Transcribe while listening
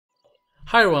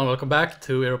Hi everyone, welcome back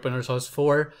to Europa Universalis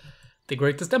 4, The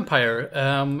Greatest Empire.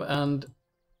 And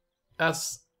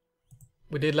as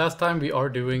we did last time, we are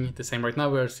doing the same right now.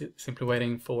 We are simply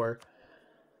waiting for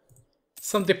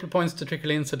some diplo points to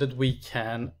trickle in so that we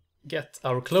can get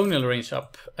our colonial range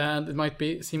up. And it might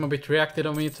seem a bit reactive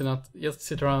on me to not just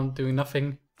sit around doing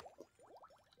nothing.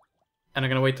 And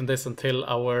I'm gonna wait on this until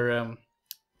our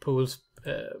pools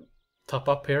top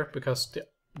up here, because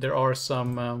there are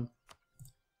some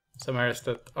areas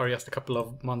that are just a couple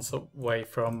of months away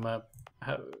from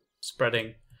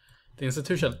spreading the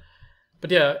institution. But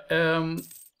yeah,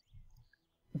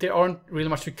 there aren't really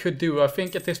much we could do. I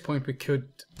think at this point we could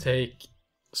take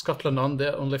Scotland on.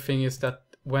 The only thing is that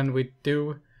when we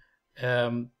do,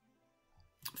 France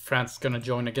is going to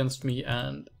join against me,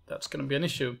 and that's going to be an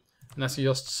issue. And as you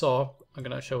just saw, I'm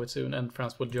going to show it soon, and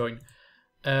France will join.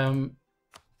 They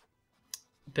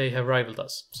have rivaled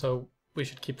us, so we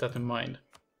should keep that in mind.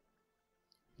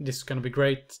 This is going to be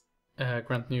great.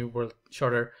 Grant new world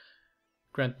charter.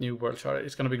 Grant new world charter.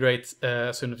 It's going to be great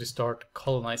as soon as we start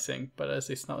colonizing. But as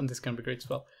it's now, and this is going to be great as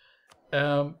well.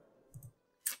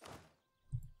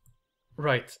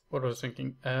 Right. What was I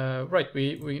thinking? Right.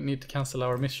 We need to cancel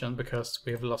our mission because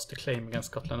we have lost the claim against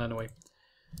Scotland anyway.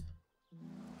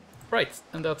 Right.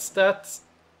 And that's that.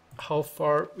 How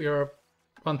far? We are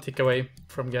one tick away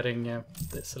from getting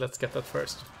this. So let's get that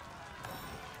first.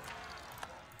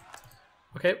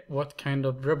 Okay, what kind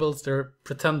of rebels? They're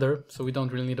pretender, so we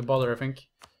don't really need to bother, I think.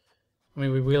 I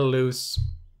mean, we will lose...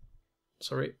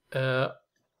 Sorry. Yeah,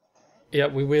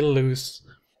 we will lose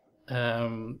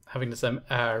having the same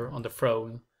heir on the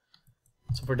throne.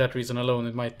 So for that reason alone,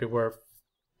 it might be worth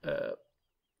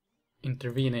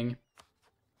intervening.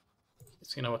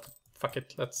 So you know what? Fuck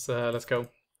it. Let's go.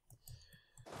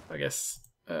 I guess.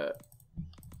 Let's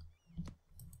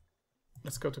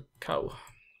go to Cow.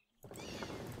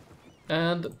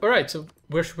 And alright, so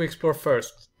where should we explore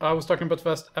first? I was talking about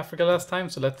West Africa last time,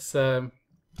 so let's do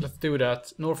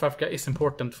that. North Africa is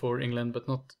important for England, but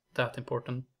not that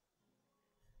important.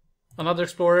 Another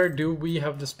explorer. Do we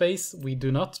have the space? We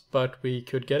do not, but we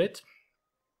could get it.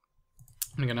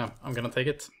 I'm gonna take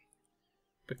it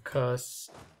because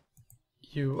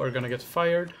you are gonna get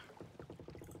fired,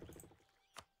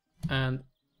 and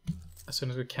as soon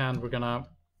as we can, we're gonna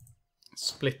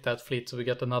split that fleet so we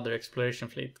get another exploration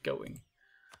fleet going.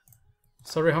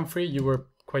 Sorry Humphrey, you were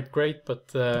quite great, but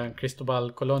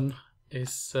Cristobal Colon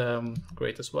is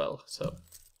great as well. So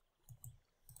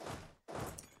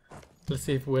let's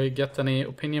see if we get any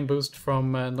opinion boost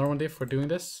from Normandy for doing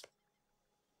this.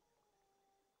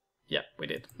 Yeah, we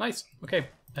did. Nice. Okay,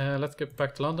 let's get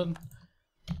back to London.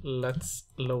 Let's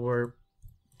lower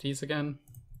these again.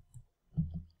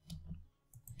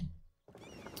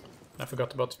 I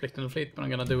forgot about splitting the fleet, but I'm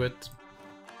gonna do it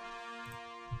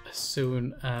as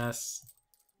soon as,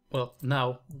 well,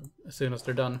 now, as soon as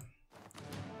they're done.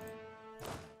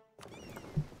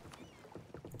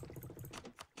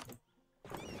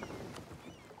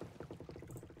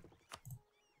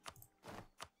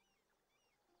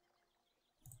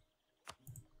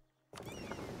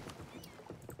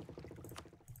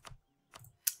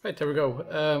 Right, there we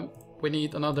go. We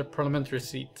need another parliamentary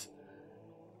seat.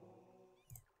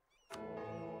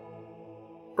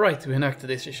 Right, we enacted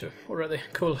this issue already.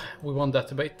 Cool, we won that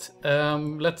debate.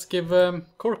 Let's give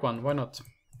Cork one, why not?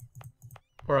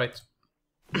 Alright,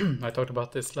 I talked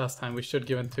about this last time. We should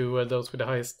give it to those with the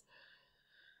highest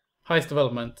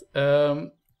development.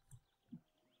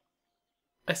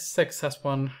 Essex has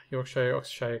one, Yorkshire,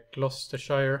 Oxfordshire,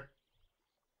 Gloucestershire.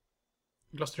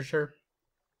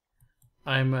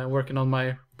 I'm working on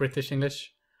my British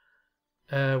English.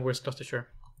 Where's Gloucestershire?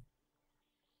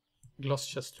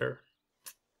 Gloucester.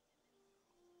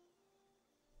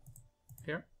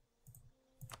 Here.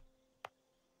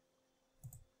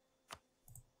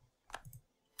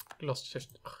 Gloucester,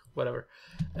 whatever.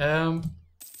 Are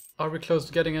we close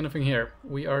to getting anything here?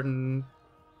 We are.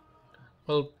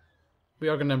 Well, we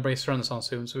are gonna embrace Renaissance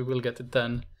soon, so we will get it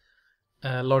then.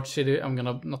 Large city, I'm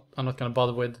not gonna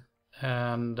bother with,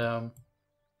 and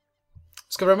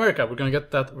Discover America, we're gonna get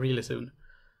that really soon.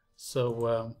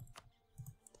 So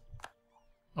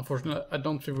unfortunately, I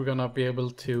don't think we're gonna be able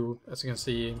to, as you can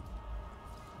see,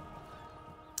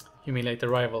 humiliate the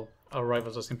rival. Our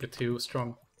rivals are simply too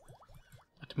strong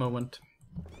at the moment.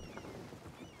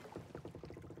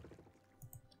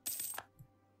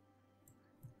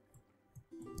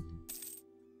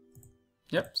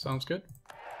 Yep, sounds good.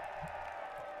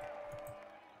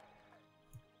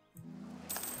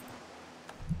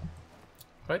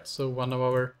 Right, so one of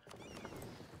our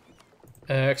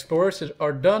explorers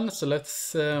are done, so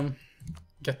let's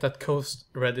get that coast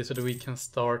ready so that we can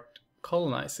start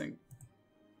colonizing.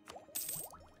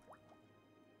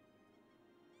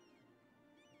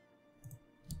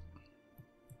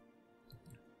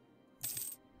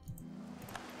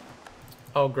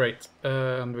 Oh, great.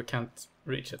 And we can't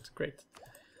reach it. Great.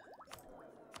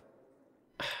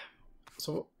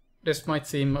 So this might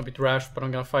seem a bit rash, but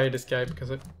I'm gonna fire this guy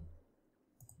because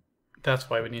that's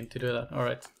why we need to do that.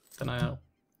 Alright, then I know.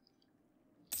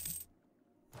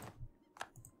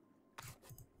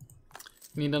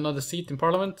 Need another seat in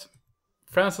Parliament.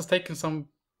 France has taken some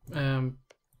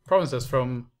provinces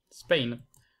from Spain.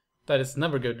 That is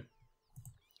never good.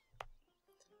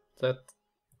 That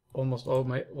almost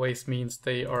always means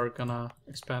they are gonna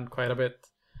expand quite a bit.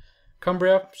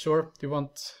 Cumbria, sure. Do you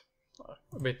want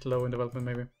a bit low in development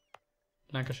maybe?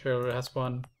 Lancashire has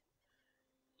one.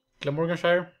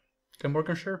 Glamorganshire?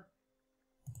 Glamorganshire?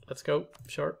 Let's go,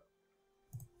 sure.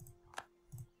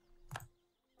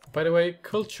 By the way,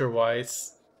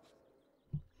 culture-wise,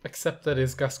 except that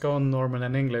it's Gascon, Norman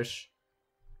and English.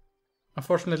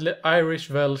 Unfortunately, Irish,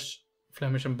 Welsh,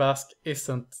 Flemish and Basque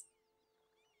isn't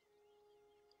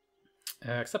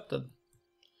accepted.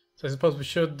 So I suppose we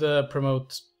should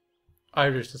promote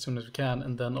Irish as soon as we can,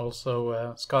 and then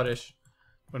also Scottish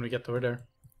when we get over there.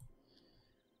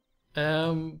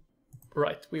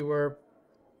 Right, we were...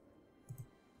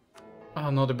 Oh,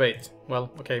 no debate.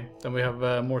 Well, okay, then we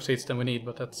have more seats than we need,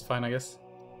 but that's fine, I guess.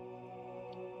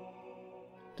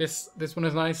 This one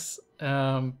is nice.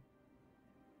 Our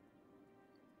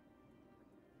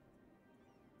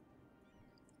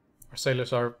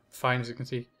sailors are fine, as you can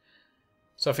see.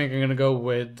 So I think I'm gonna go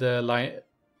with the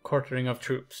quartering of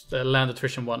troops, the land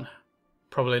attrition one.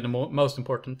 Probably the most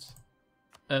important,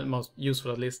 most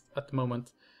useful at least at the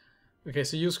moment. Okay,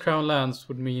 so use crown lands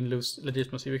would mean lose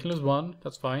legitimacy. We can lose one,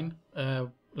 that's fine.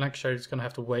 Lancashire is gonna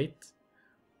have to wait.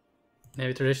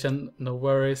 Navy tradition, no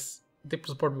worries. Diplo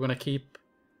support we're gonna keep.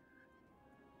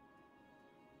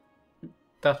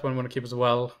 That one we're gonna keep as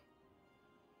well.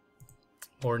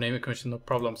 Or Navy commission, no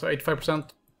problem. So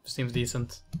 85% seems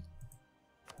decent.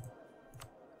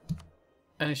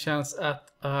 Any chance at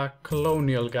a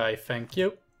colonial guy? Thank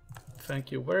you.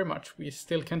 Thank you very much. We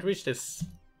still can't reach this,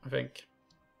 I think.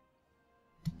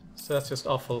 So that's just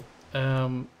awful.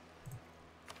 We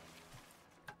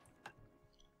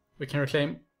can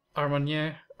reclaim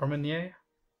Armagnac,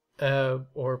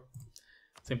 or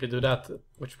simply do that,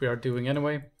 which we are doing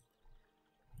anyway.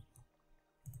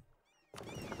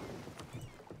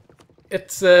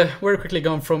 It's very quickly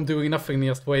gone from doing nothing,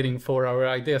 just waiting for our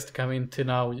ideas to come in, to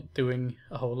now doing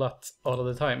a whole lot all of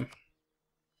the time.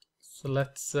 So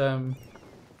let's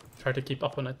try to keep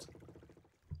up on it.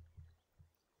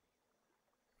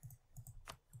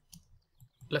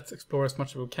 Let's explore as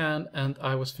much as we can, and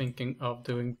I was thinking of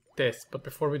doing this, but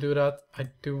before we do that, I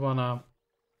do wanna,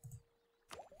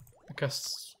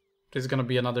 because this is gonna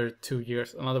be another 2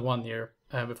 years, another 1 year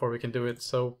before we can do it,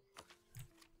 so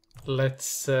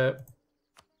let's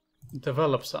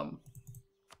develop some.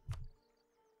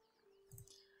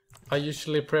 I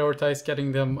usually prioritize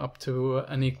getting them up to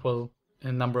an equal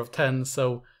number of 10,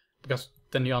 so because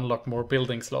then you unlock more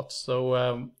building slots.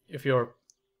 So if you're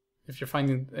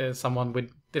finding someone with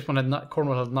this one had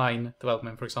Cornwall had 9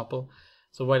 development, for example.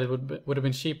 So while it would have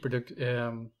been cheaper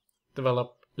to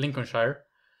develop Lincolnshire,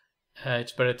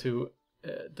 it's better to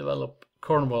develop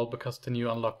Cornwall because then you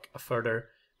unlock a further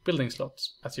building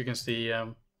slots, as you can see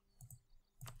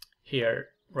here,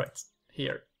 right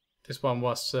here. This one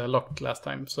was locked last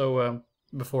time, so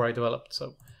before I developed,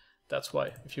 so that's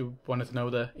why, if you wanted to know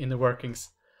the inner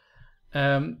workings.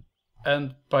 And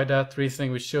by that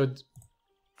reasoning, we should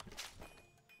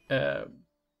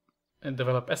and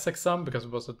develop Essex some, because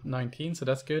it was at 19, so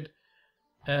that's good.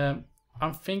 I'm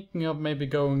thinking of maybe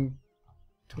going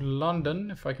to London,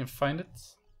 if I can find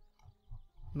it.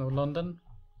 No London.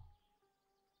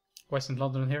 Why isn't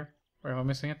London here? Or am I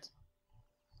missing it?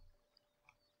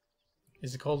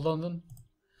 Is it called London?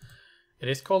 It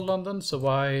is called London, so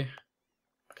why...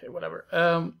 Okay, whatever.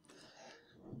 And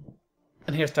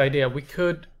here's the idea. We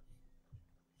could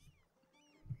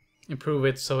improve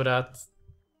it so that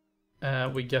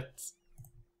we get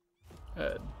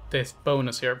this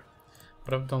bonus here,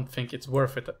 but I don't think it's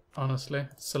worth it, honestly.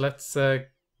 So let's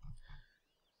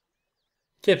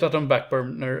keep that on back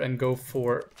burner and go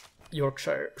for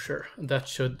Yorkshire. Sure, that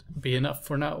should be enough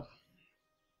for now.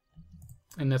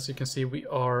 And as you can see, we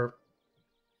are...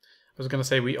 I was gonna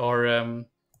say we are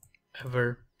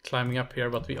ever climbing up here,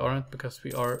 but we aren't, because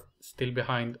we are still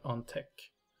behind on tech.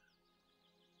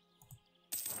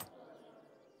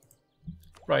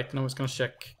 Right, now I was gonna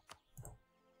check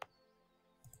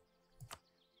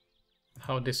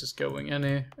how this is going.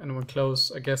 Anyone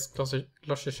close? I guess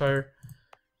Gloucestershire,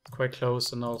 quite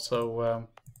close, and also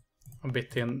a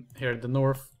bit in here in the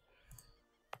north,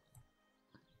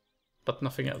 but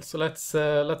nothing else. So let's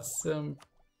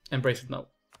embrace it now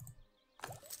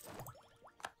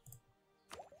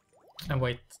and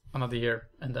wait another year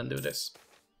and then do this.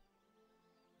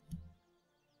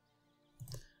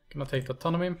 Gonna take the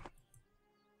autonomy,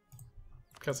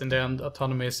 because in the end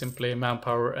autonomy is simply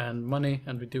manpower and money,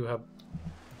 and we do have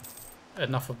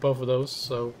enough of both of those.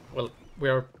 So, well, we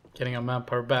are getting our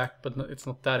manpower back, but it's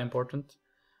not that important.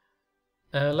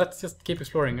 Let's just keep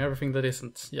exploring everything that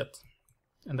isn't yet,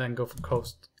 and then go for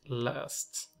coast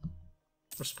last.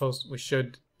 I suppose we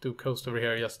should do coast over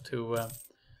here just to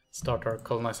start our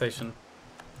colonization.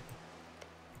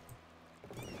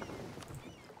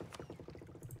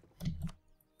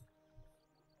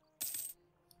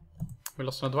 We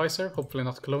lost an advisor, hopefully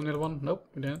not a colonial one. Nope,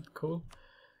 we didn't. Cool.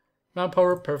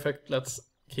 Manpower, perfect. Let's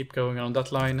keep going on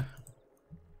that line.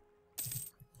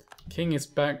 France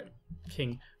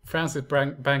is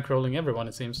bankrolling everyone,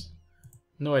 it seems.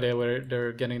 No idea where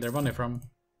they're getting their money from.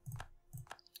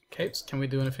 Okay, so can we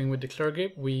do anything with the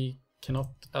clergy? We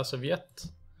cannot as of yet.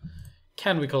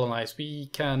 Can we colonize? We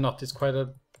cannot. It's quite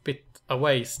a bit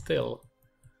away still.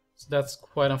 So that's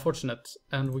quite unfortunate.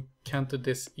 And we can't do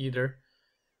this either.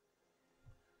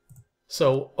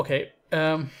 So, okay.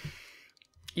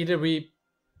 Either we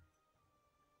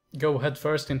go head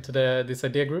first into this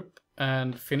idea group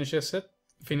and finish it,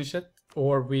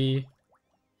 or we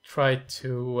try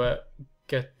to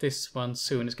get this one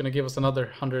soon. It's going to give us another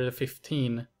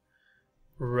 115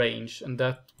 range, and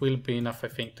that will be enough, I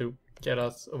think, to get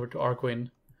us over to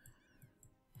Argwin.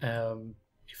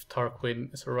 If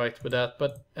Tarquin is alright with that,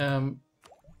 but I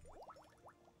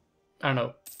don't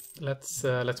know. Let's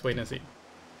wait and see.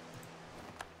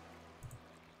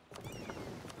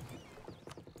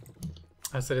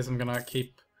 As it is, I'm gonna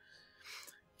keep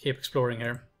exploring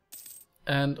here.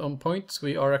 And on points,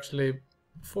 we are actually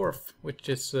 4th, which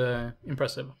is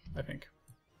impressive, I think.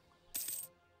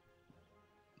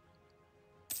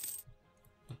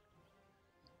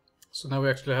 So now we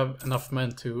actually have enough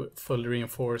men to fully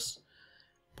reinforce,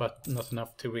 but not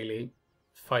enough to really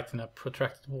fight in a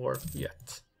protracted war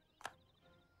yet.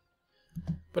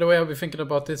 By the way, I'll be thinking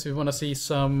about this. We want to see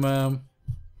some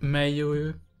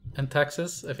Mayu and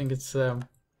taxes. I think it's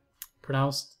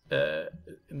pronounced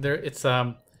it's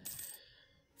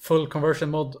full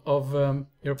conversion mod of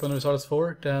Europa Universalis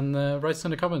 4, then write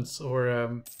in the comments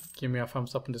or give me a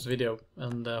thumbs up on this video,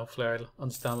 and hopefully I'll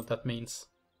understand what that means.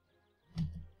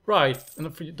 Right,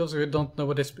 and for those of you who don't know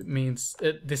what this means,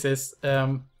 this is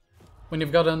when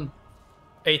you've gotten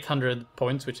 800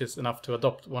 points, which is enough to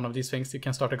adopt one of these things, you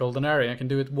can start a golden area. You can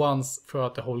do it once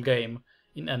throughout the whole game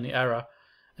in any era,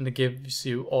 and it gives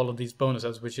you all of these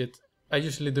bonuses, which I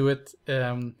usually do it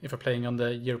if I'm playing on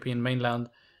the European mainland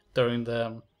during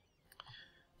the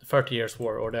 30 Years'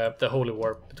 War, or the Holy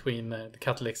War between the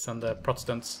Catholics and the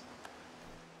Protestants.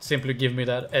 Simply give me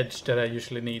that edge that I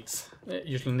usually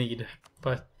need.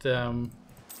 But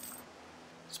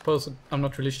suppose I'm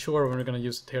not really sure when we're going to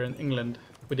use it here in England,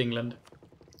 with England.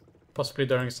 Possibly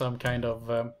during some kind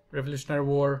of revolutionary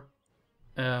war,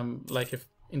 like if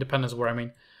Independence War, I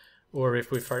mean, or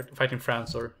if we fight in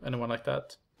France or anyone like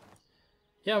that.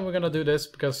 Yeah, we're gonna do this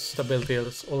because stability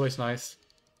is always nice.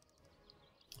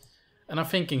 And I'm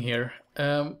thinking here,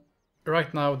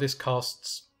 right now this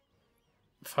costs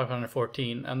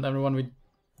 514, and everyone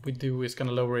we do is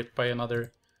gonna lower it by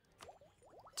another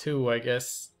 2, I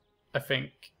guess. I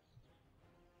think.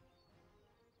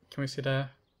 Can we see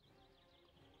that?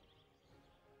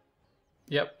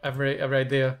 Yep, every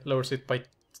idea lowers it by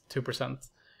 2%,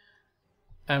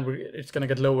 and it's gonna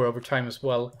get lower over time as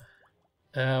well.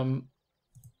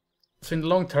 So in the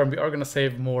long term, we are gonna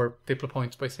save more diplo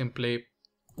points by simply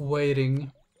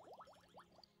waiting.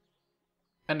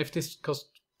 And if this costs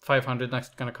 500, next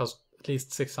it's gonna cost at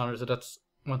least 600, so that's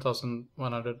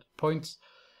 1,100 points.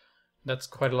 That's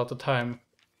quite a lot of time.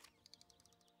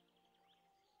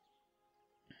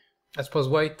 I suppose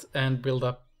wait and build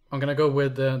up. I'm gonna go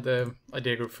with the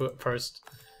idea group first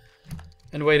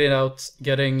and wait it out,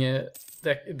 getting the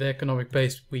economic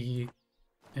base the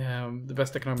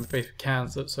best economic base we can,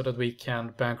 so that we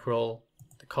can bankroll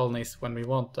the colonies when we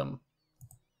want them,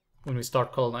 when we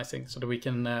start colonizing, so that we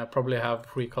can probably have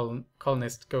 3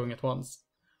 colonists going at once.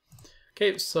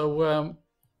 Okay, so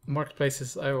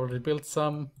marketplaces, I already built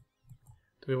some.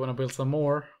 Do we want to build some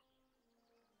more?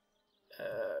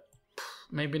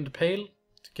 Maybe in the Pale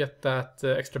to get that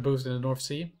extra boost in the North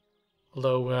Sea.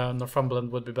 Although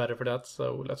Northumberland would be better for that,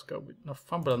 so let's go with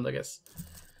Northumberland, I guess.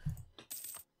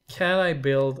 Can I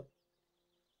build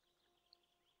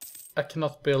I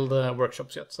cannot build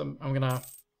workshops yet, so I'm gonna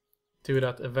do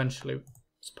that eventually.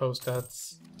 Suppose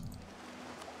that's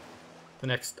the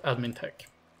next admin tech.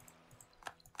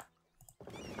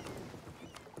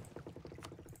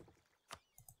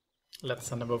 Let's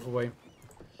send them both away.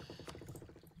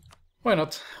 Why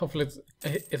not? Hopefully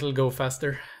it'll go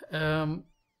faster. So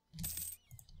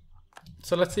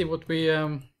let's see what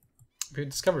we've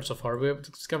discovered so far. We've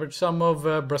discovered some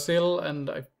of Brazil,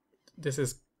 and this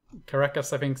is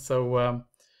Caracas, I think. So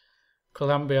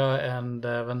Colombia and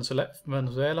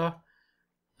Venezuela,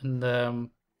 and the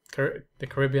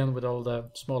Caribbean with all the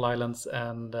small islands,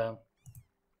 and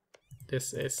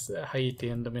this is Haiti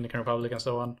and Dominican Republic and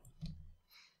so on.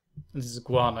 And this is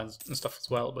Guam and stuff as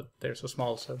well, but they're so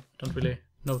small, so I don't really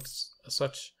notice as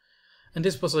such. And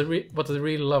this was what I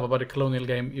really love about a colonial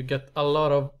game. You get a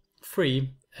lot of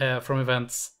free from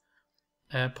events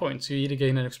points. You either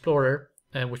gain an explorer,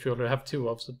 which we already have 2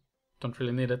 of, so don't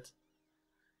really need it,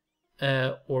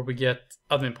 or we get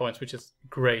admin points, which is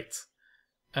great.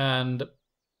 And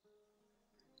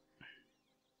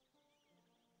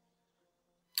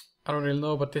I don't really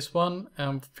know about this one.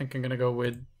 I think I'm gonna go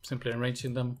with simply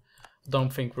arranging them.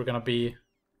 Don't think we're gonna be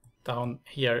down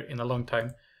here in a long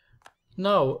time.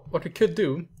 Now, what we could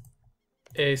do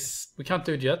is, we can't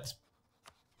do it yet,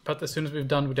 but as soon as we've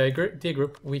done with the idea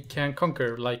group, we can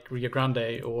conquer like Rio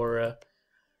Grande or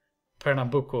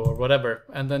Pernambuco or whatever,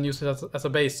 and then use it as a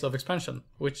base of expansion,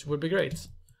 which would be great.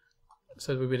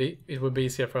 So it would be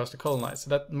easier for us to colonize. So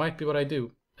that might be what I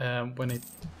do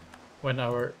when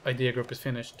our idea group is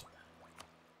finished.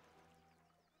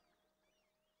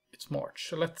 It's March,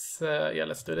 so let's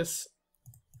do this.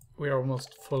 We are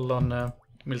almost full on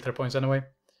military points anyway.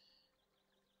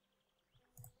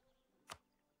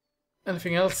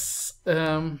 Anything else?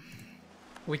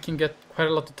 We can get quite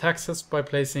a lot of taxes by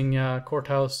placing a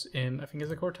courthouse in, I think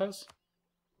it's a courthouse?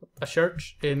 A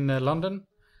church in London.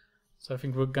 So I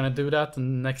think we're gonna do that,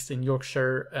 and next in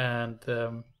Yorkshire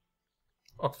and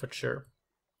Oxfordshire,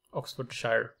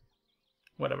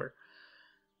 whatever.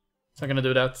 So I'm gonna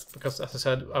do that because, as I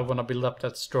said, I want to build up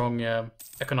that strong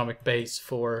economic base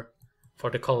for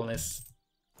the colonies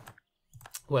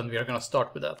when we are gonna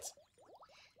start with that.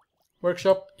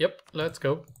 Workshop, yep, let's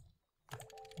go.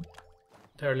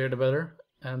 The earlier the better.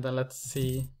 And then let's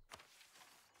see.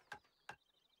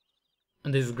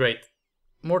 And this is great.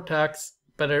 More tax,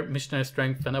 better missionary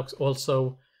strength, and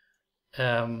also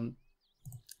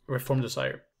reform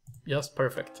desire. Yes,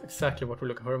 perfect. Exactly what we're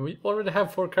looking for. We already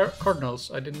have 4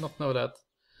 cardinals. I did not know that.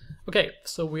 Okay,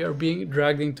 so we are being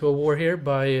dragged into a war here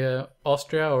by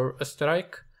Austria or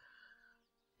Österreich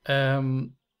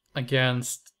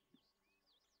against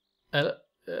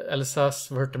Elsass,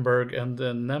 Württemberg, and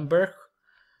Nürnberg.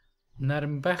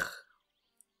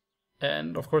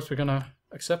 And of course we're gonna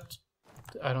accept.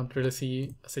 I don't really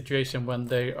see a situation when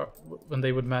they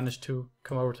would manage to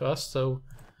come over to us, so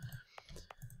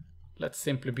let's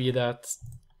simply be that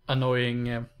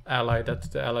annoying ally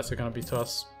that the allies are gonna be to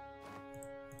us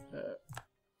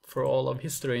for all of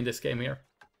history in this game here.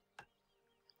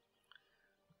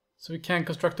 So we can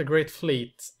construct a great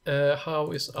fleet.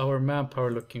 How is our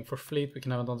manpower looking for fleet? We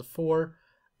can have it on the 4,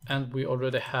 and we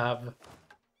already have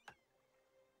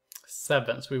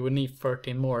 7, so we would need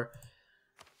 13 more.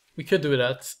 We could do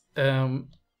that. I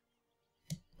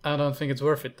don't think it's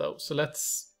worth it though. So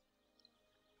let's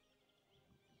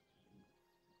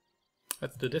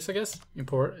do this, I guess.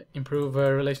 Improve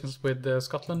relations with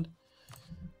Scotland.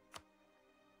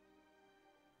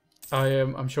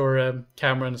 I'm sure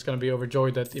Cameron is going to be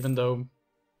overjoyed that even though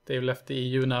they've left the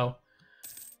EU now,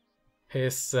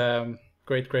 his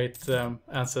great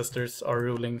ancestors are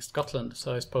ruling Scotland.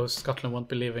 So I suppose Scotland won't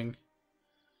be leaving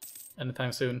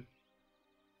anytime soon.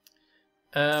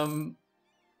 But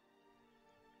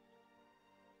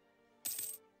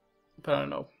I don't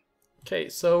know. Okay,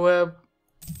 so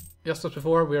just as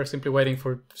before, we are simply waiting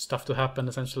for stuff to happen,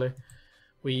 essentially.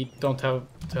 We don't have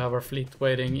to have our fleet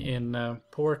waiting in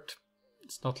port.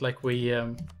 It's not like we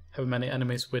have many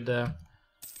enemies with a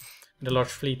large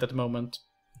fleet at the moment.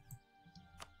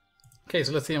 Okay,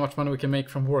 so let's see how much money we can make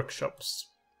from workshops.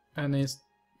 Any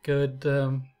good...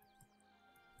 I'm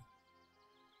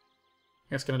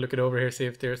just gonna look it over here, see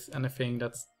if there's anything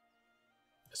that's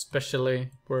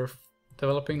especially worth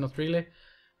developing. Not really.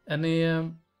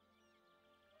 Any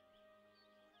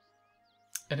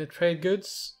trade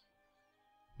goods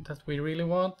that we really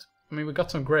want? I mean, we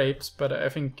got some grapes, but I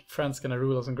think France gonna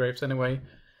rule us on grapes anyway.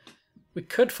 We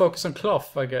could focus on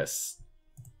cloth, I guess.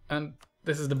 And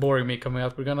this is the boring me coming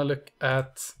out. We're gonna look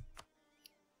at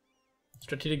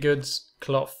strategic goods,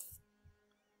 cloth,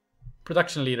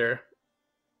 production leader,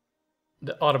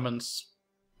 the Ottomans.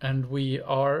 and we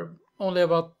are only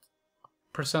about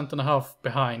 1.5%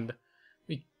 behind.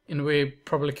 We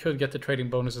probably could get the trading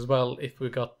bonus as well if we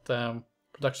got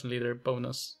production leader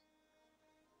bonus.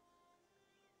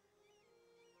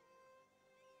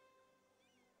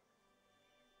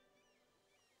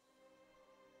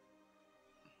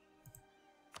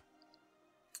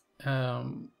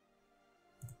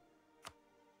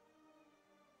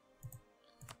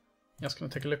 Just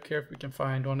gonna take a look here if we can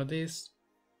find one of these.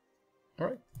 All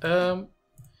right.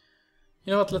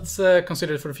 You know what? Let's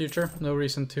consider it for the future. No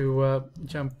reason to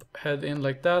jump head in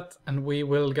like that, and we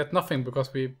will get nothing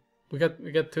because we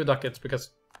get 2 ducats because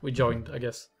we joined, I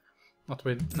guess. Not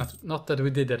that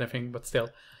we did anything, but still.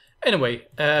 Anyway,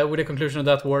 with the conclusion of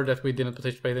that war that we didn't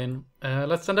participate in,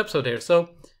 let's end the episode here. So,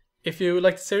 if you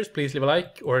like the series, please leave a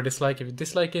like or a dislike if you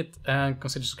dislike it, and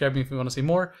consider subscribing if you want to see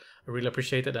more. I really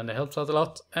appreciate it, and it helps out a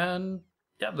lot. And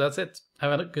yeah, that's it.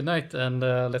 Have a good night, and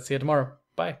let's see you tomorrow.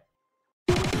 Bye.